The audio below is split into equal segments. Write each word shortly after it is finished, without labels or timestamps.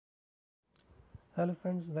Hello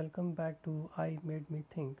friends, welcome back to I Made Me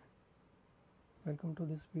Think. Welcome to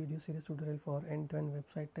this video series tutorial for end-to-end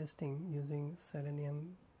website testing using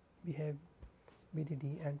Selenium, Behave,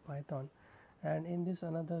 BDD and Python. And in this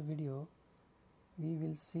another video, we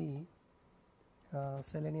will see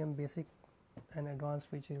Selenium basic and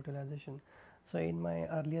advanced feature utilization. So in my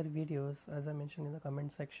earlier videos, as I mentioned in the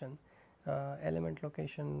comment section, element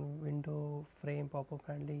location, window, frame, pop-up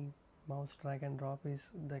handling, mouse drag and drop is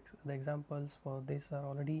the examples for this are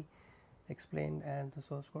already explained, and the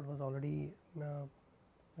source code was already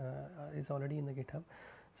is already in the GitHub.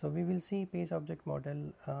 So we will see page object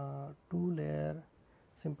model, two-layer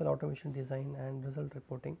simple automation design and result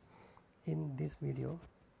reporting in this video.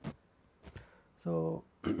 So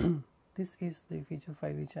this is the feature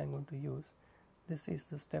file which I am going to use. This is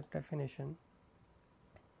the step definition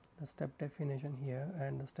here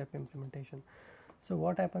and the step implementation. So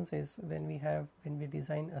what happens is when we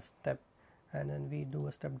design a step and then we do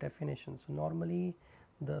a step definition, so normally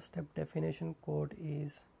the step definition code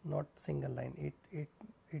is not single line, it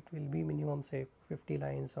will be minimum say 50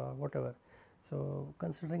 lines or whatever. So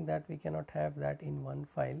considering that we cannot have that in one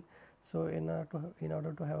file, so in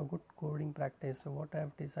order to have a good coding practice, so what I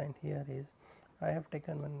have designed here is I have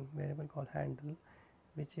taken one variable called handle,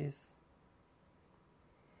 which is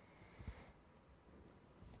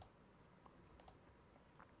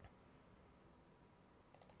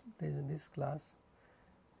this class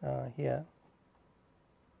here,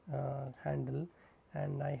 handle,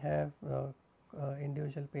 and I have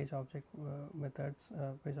individual page object methods,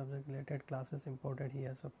 page object related classes imported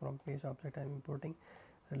here. So from page object I am importing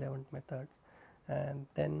relevant methods, and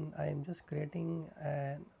then I am just creating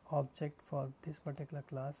an object for this particular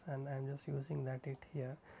class and I am just using that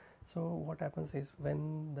here. So what happens is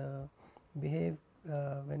when the behave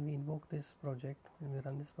when we invoke this project, when we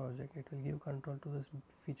run this project, it will give control to this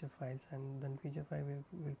feature files, and then feature file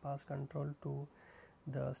will pass control to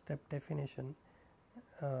the step definition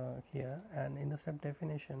here. And in the step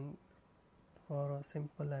definition, for a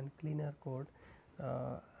simple and cleaner code,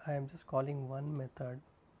 I am just calling one method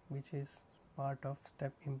which is part of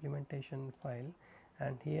step implementation file,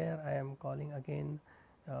 and here I am calling again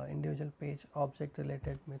individual page object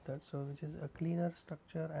related method, so which is a cleaner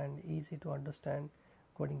structure and easy to understand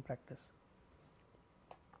coding practice.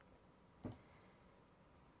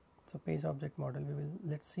 So page object model,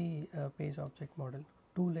 let's see page object model.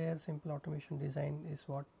 Two-layer simple automation design is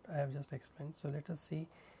what I have just explained. So let us see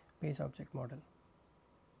page object model.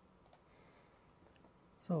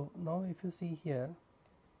 So now if you see here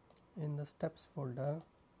in the steps folder,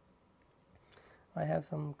 I have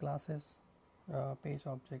some classes page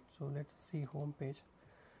object. So let's see home page,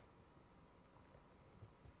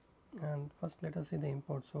 and first let us see the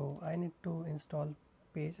import. So I need to install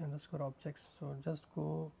page underscore objects. So just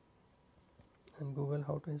go and Google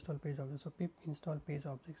how to install page objects. So pip install page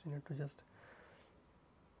objects, you need to just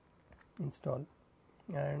install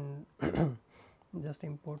and just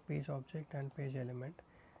import page object and page element.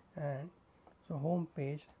 And so home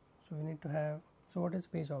page, so we need to have, so what is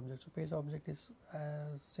page object? So page object is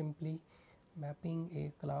simply mapping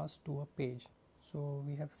a class to a page. So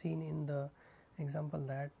we have seen in the example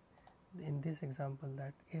that in this example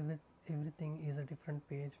that everything is a different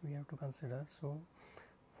page we have to consider. So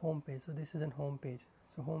home page, so this is an home page.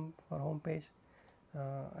 So home page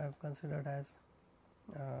I have considered as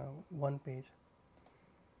one page.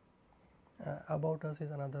 About us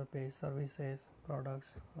is another page, services, products,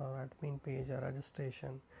 or admin page, or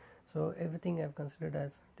registration. So everything I have considered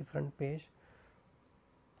as different page.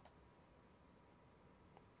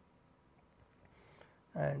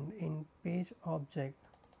 And in page object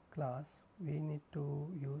class we need to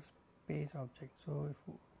use page object. So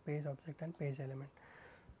if page object and page element,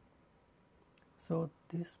 so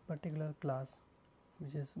this particular class,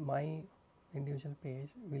 which is my individual page,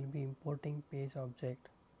 will be importing page object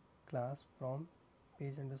class from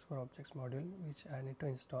page underscore objects module, which I need to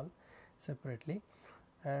install separately.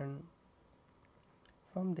 And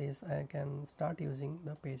from this I can start using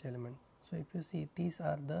the page element. So if you see, these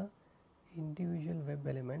are the individual web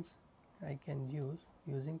elements I can use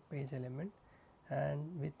using page element, and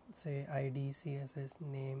with say ID, CSS,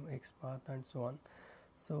 name, XPath, and so on.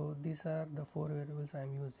 So these are the four variables I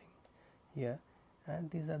am using here, and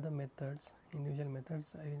these are the methods, individual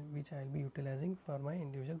methods which I will be utilizing for my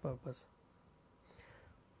individual purpose.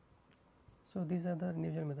 So these are the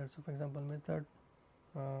individual methods. So for example, method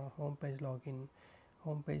home page login,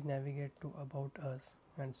 home page navigate to about us,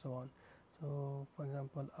 and so on. So for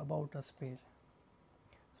example, about us page,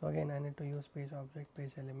 so again I need to use page object,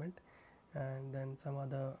 page element, and then some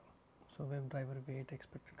other, so webdriver, wait,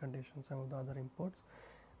 expected conditions, some of the other imports.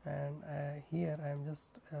 and here I am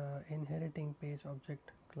just inheriting page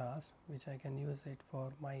object class, which I can use it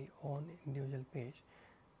for my own individual page,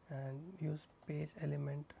 and use page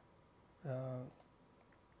element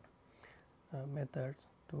methods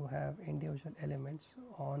to have individual elements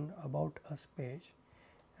on about us page,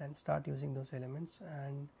 and start using those elements,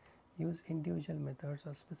 and use individual methods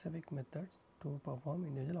or specific methods to perform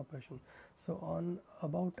individual operation. So on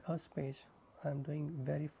about us page I am doing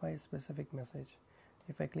verify specific message.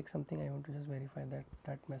 If I click something, I want to just verify that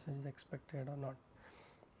that message is expected or not.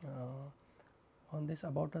 On this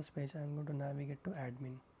about us page I am going to navigate to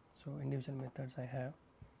admin. So individual methods I have.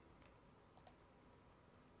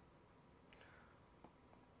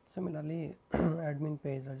 Similarly admin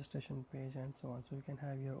page, registration page, and so on. So you can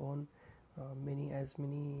have your own many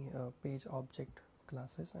page object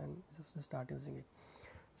classes and just start using it.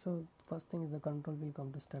 So first thing is the control will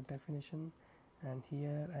come to step definition, and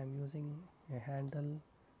here I am using a handle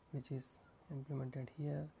which is implemented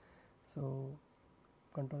here. So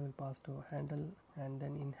control will pass to handle, and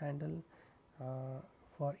then in handle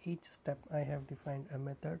for each step I have defined a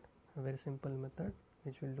method, a very simple method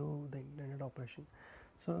which will do the intended operation.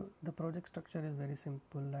 So the project structure is very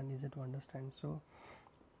simple and easy to understand. So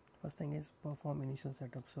first thing is perform initial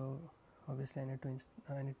setup. So obviously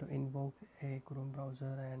I need to invoke a Chrome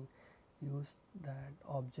browser and use that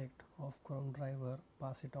object of Chrome driver,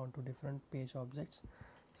 pass it on to different page objects.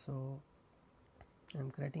 So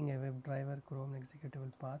I'm creating a webdriver Chrome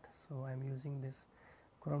executable path. So I'm using this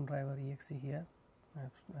Chrome driver exe here.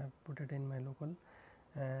 I've put it in my local,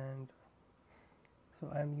 and so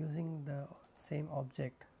I'm using the same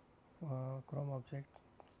object, Chrome object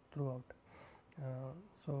throughout.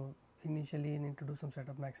 So initially you need to do some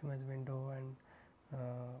setup, maximize window, and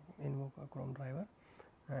invoke a Chrome driver,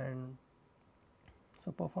 and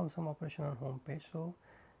so perform some operation on home page. So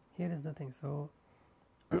here is the thing. So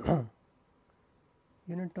you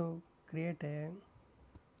need to create a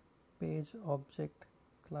page object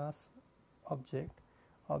class object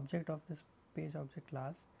of this page object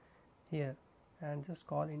class here, and just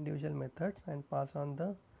call individual methods and pass on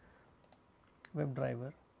the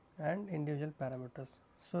WebDriver and individual parameters.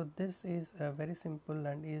 So this is very simple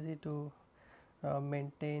and easy to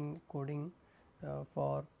maintain coding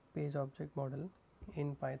for page object model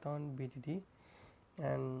in Python BDD,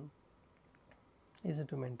 and easy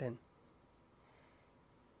to maintain.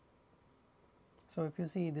 So if you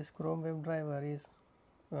see, this Chrome WebDriver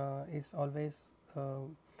is always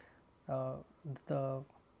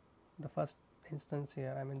the first instance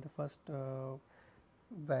here. I mean the first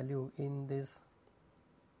value in this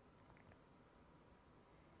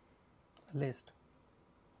list.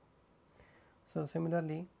 So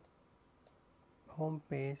similarly home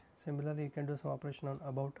page, similarly you can do some operation on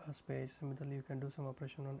about us page, similarly you can do some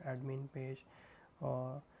operation on admin page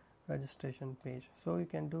or registration page. So you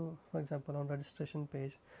can do, for example, on registration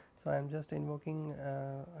page, so I am just invoking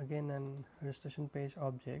again an registration page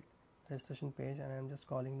object, registration page, and I am just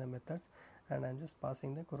calling the methods, and I am just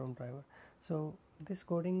passing the Chrome driver. So this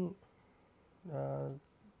coding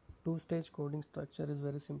two-stage coding structure is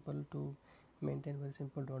very simple to maintain, very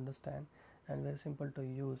simple to understand, and very simple to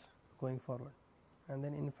use going forward. And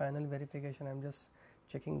then in final verification I am just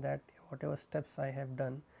checking that whatever steps I have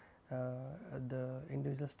done, the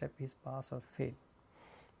individual step is pass or fail.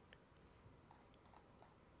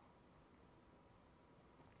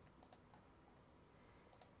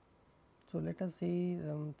 So let us see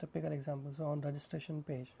typical example. So on registration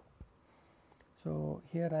page, so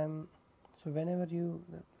here I am, so whenever you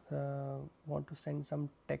want to send some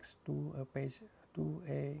text to a page,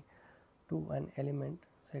 to an element,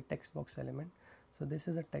 say text box element, so this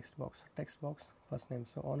is a text box first name.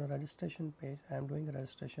 So on a registration page I am doing the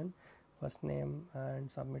registration, first name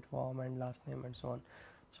and submit form and last name and so on.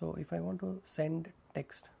 So if I want to send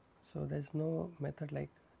text, so there is no method like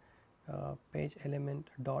page element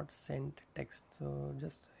dot send text. So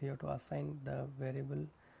just you have to assign the variable,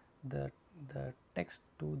 the text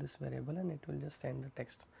to this variable, and it will just send the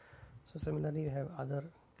text. So similarly you have other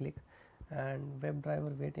click, and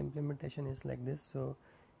WebDriver wait implementation is like this. So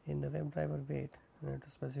in the WebDriver wait you have to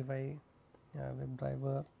specify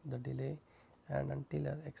WebDriver, the delay, and until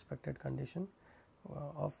an expected condition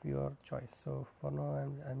of your choice. So for now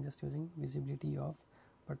I'm just using visibility of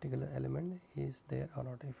particular element is there or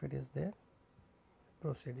not. If it is there,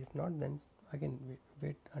 proceed. If not, then again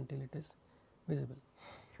wait until it is visible.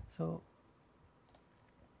 So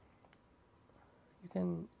you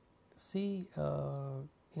can see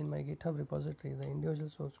in my GitHub repository the individual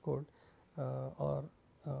source code or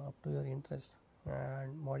up to your interest,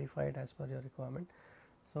 and modify it as per your requirement.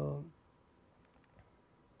 So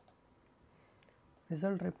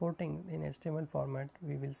result reporting in HTML format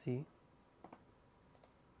we will see.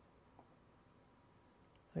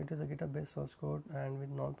 So it is a GitHub based source code and with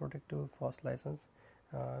non-protective FOSS license.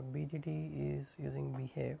 BDD is using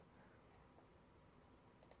behave.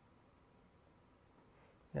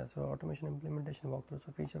 Yeah, so automation implementation walkthrough.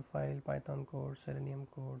 So feature file, Python code, Selenium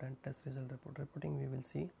code, and test result reporting we will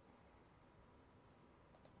see.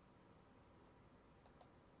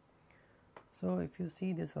 So if you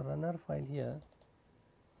see this runner file here,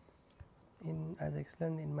 as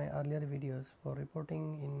explained in my earlier videos, for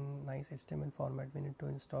reporting in nice HTML format we need to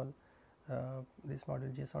install this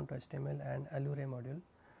module JSON to HTML and Allure module.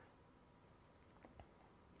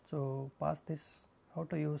 So pass this, how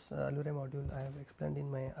to use Allure module I have explained in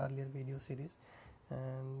my earlier video series,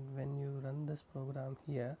 and when you run this program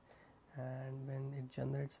here and when it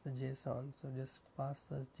generates the JSON, so just pass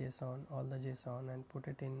this JSON, all the JSON, and put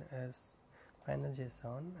it in as final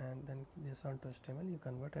JSON, and then JSON to HTML you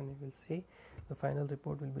convert, and you will see the final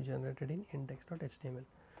report will be generated in index.html.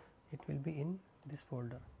 It will be in this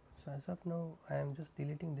folder. So as of now I am just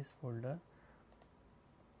deleting this folder,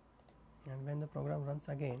 and when the program runs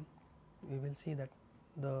again we will see that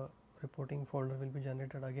the reporting folder will be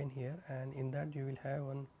generated again here, and in that you will have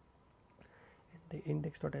one the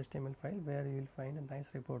index.html file where you will find a nice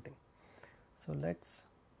reporting. So let's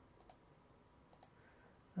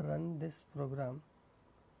run this program.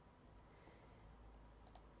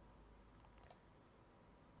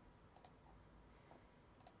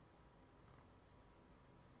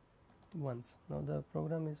 Once. Now the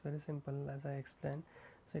program is very simple as I explained.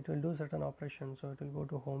 So it will do certain operations. So it will go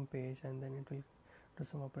to home page and then it will do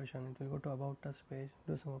some operation. It will go to about us page,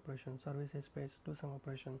 do some operation, services page, do some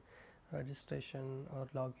operation, registration or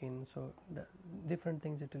login. So the different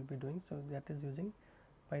things it will be doing. So that is using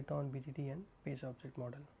Python, BDD and page object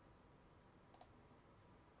model.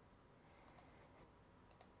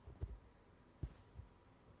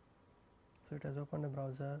 So it has opened a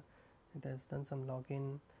browser, it has done some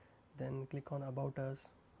login, then click on about us,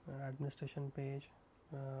 administration page,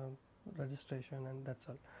 registration, and that's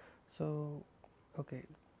all. So okay,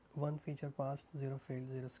 one feature passed, 0 failed,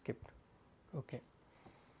 0 skipped. Okay,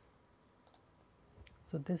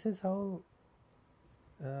 so this is how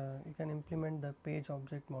you can implement the page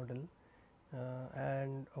object model,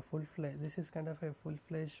 and a full-fledged, this is kind of a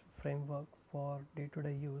full-fledged framework for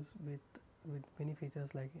day-to-day use with many features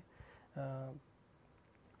like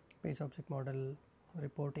page object model,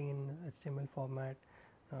 reporting in HTML format,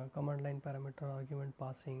 command line parameter argument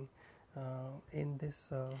passing. In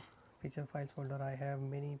this feature files folder I have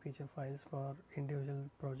many feature files for individual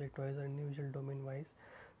project wise or individual domain wise.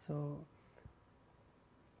 So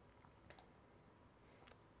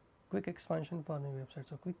quick expansion for new website.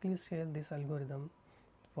 So quickly scale this algorithm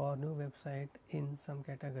for new website in some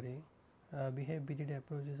category. Behave BDD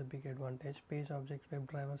approach is a big advantage. Page object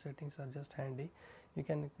WebDriver settings are just handy. You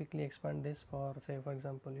can quickly expand this for, say for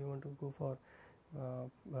example, you want to go for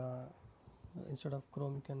instead of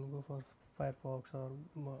Chrome you can go for Firefox or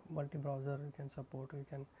multi-browser you can support. You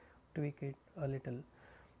can tweak it a little.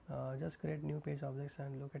 Just create new page objects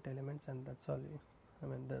and look at elements, and that's all. I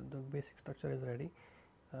mean the basic structure is ready.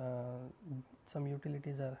 Some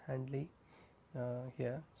utilities are handy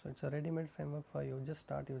here, so it's a ready-made framework for you. Just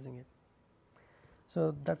start using it.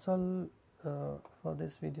 So that's all for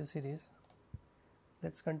this video series.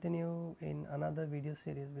 Let's continue in another video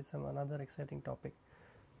series with some another exciting topic.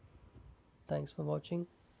 Thanks for watching.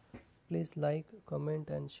 Please like, comment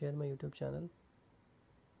and share my YouTube channel.